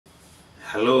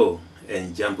Hello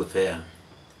and jambo there.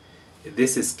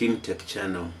 This is King Tech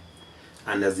channel,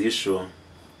 and as usual,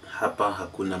 hapa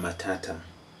hakuna matata.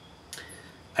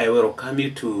 I welcome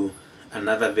you to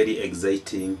another very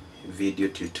exciting video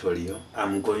tutorial.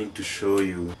 I'm going to show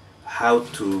you how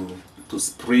to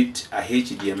split a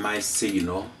HDMI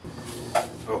signal.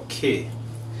 Okay.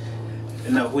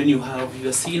 Now when you have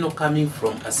your signal coming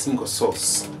from a single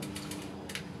source,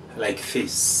 like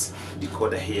this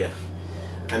decoder here,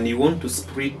 and you want to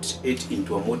split it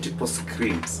into a multiple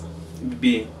screens,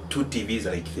 maybe 2 TVs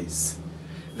like this,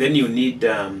 then you need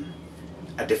a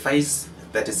device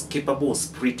that is capable of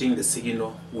splitting the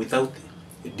signal without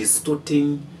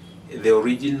distorting the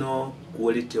original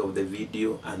quality of the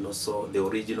video and also the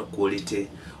original quality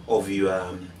of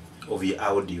your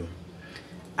audio.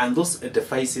 And those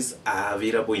devices are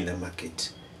available in the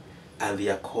market, and they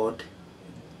are called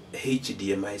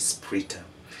HDMI splitter.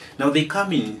 Now they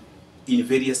come in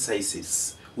various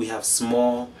sizes. We have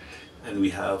small and we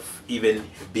have even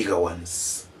bigger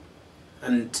ones.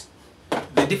 And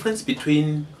the difference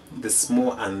between the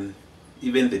small and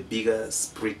even the bigger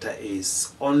splitter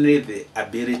is only the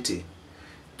ability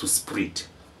to split.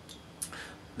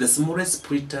 The smallest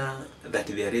splitter that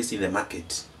there is in the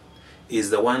market is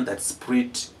the one that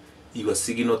split your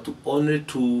signal to only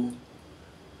 2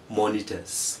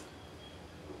 monitors.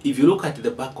 If you look at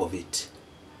the back of it,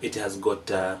 it has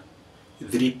got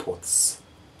 3 ports.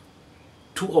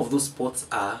 2 of those ports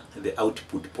are the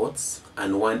output ports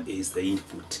and 1 is the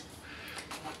input.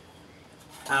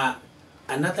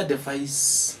 Another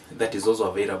device that is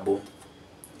also available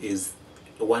is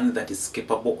one that is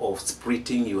capable of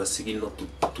splitting your signal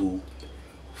to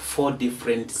 4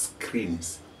 different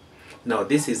screens. Now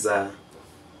this is a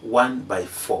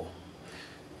 1x4.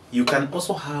 You can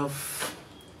also have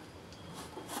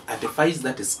a device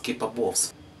that is capable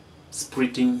of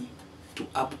splitting to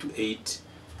up to 8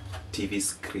 TV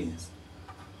screens.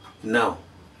 Now,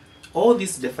 all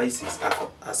these devices,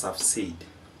 as I've said,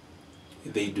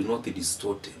 they do not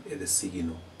distort the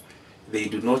signal. They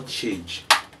do not change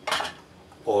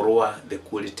or lower the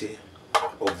quality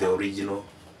of the original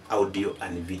audio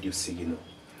and video signal.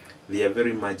 They are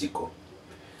very magical.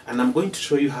 And I'm going to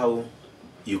show you how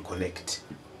you connect.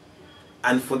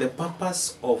 And for the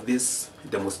purpose of this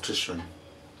demonstration,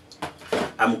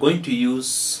 I'm going to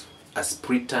use a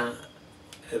splitter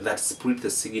that splits the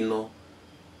signal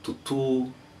to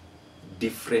 2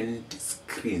 different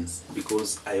screens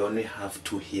because I only have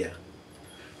 2 here.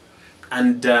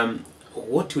 And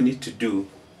what you need to do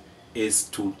is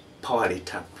to power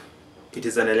it up. It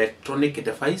is an electronic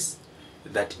device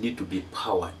that needs to be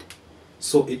powered.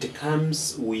 So it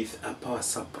comes with a power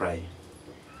supply.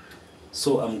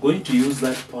 So I'm going to use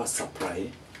that power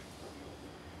supply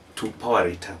to power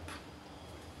it up.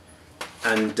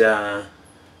 And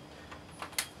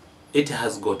it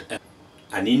has got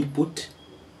an input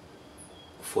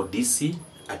for DC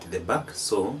at the back,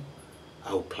 so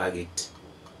I'll plug it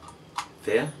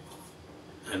there,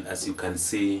 and as you can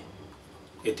see,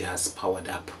 it has powered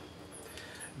up.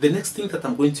 The next thing that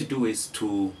I'm going to do is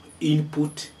to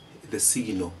input the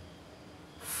signal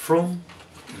from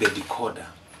the decoder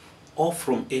or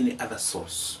from any other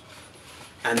source,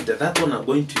 and that one I'm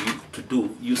going to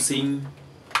do using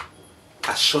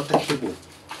a shorter cable,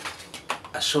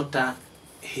 a shorter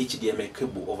HDMI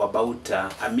cable of about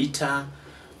a meter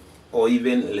or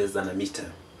even less than a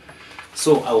meter.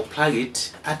 So I'll plug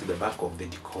it at the back of the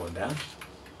decoder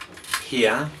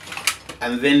here,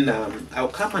 and then I'll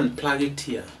come and plug it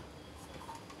here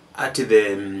at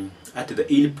the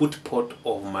input port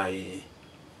of my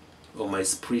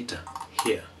splitter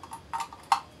here,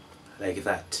 like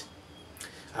that.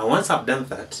 And once I've done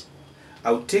that,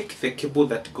 I'll take the cable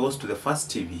that goes to the first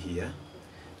TV here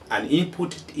and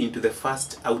input it into the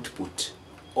first output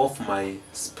of my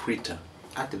splitter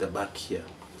at the back here.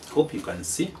 Hope you can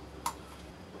see,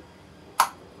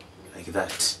 like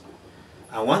that.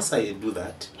 And once I do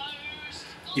that,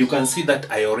 you can see that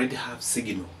I already have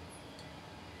signal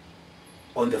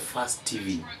on the first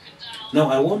TV. Now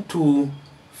I want to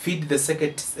feed the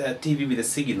second TV with the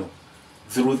signal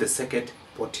through the second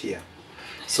port here.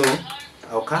 So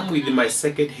I'll come with my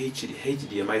second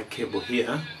HDMI cable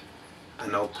here,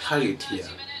 and I'll plug it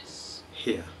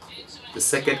here, the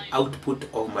second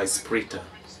output of my splitter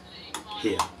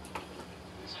here,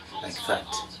 like that.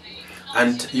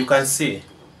 And you can see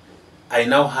I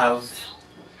now have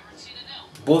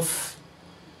both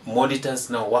monitors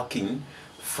now working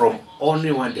from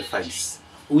only one device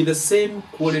with the same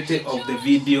quality of the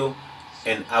video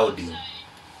and audio.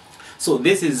 So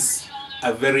this is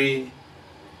a very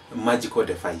magical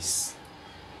device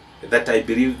that I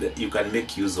believe that you can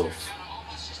make use of.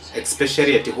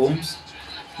 especially at homes.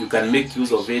 You can make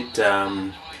use of it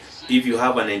if you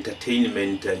have an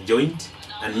entertainment joint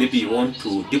and maybe you want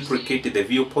to duplicate the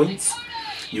viewpoints.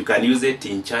 You can use it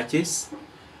in churches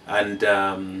and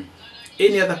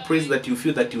any other place that you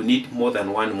feel that you need more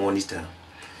than one monitor.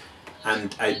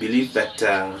 And I believe that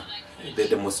the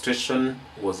demonstration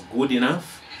was good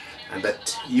enough and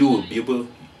that you will be able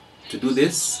to do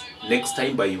this next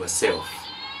time by yourself.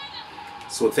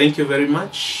 So thank you very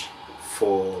much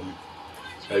for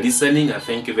listening and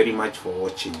thank you very much for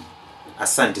watching.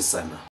 Asante sana.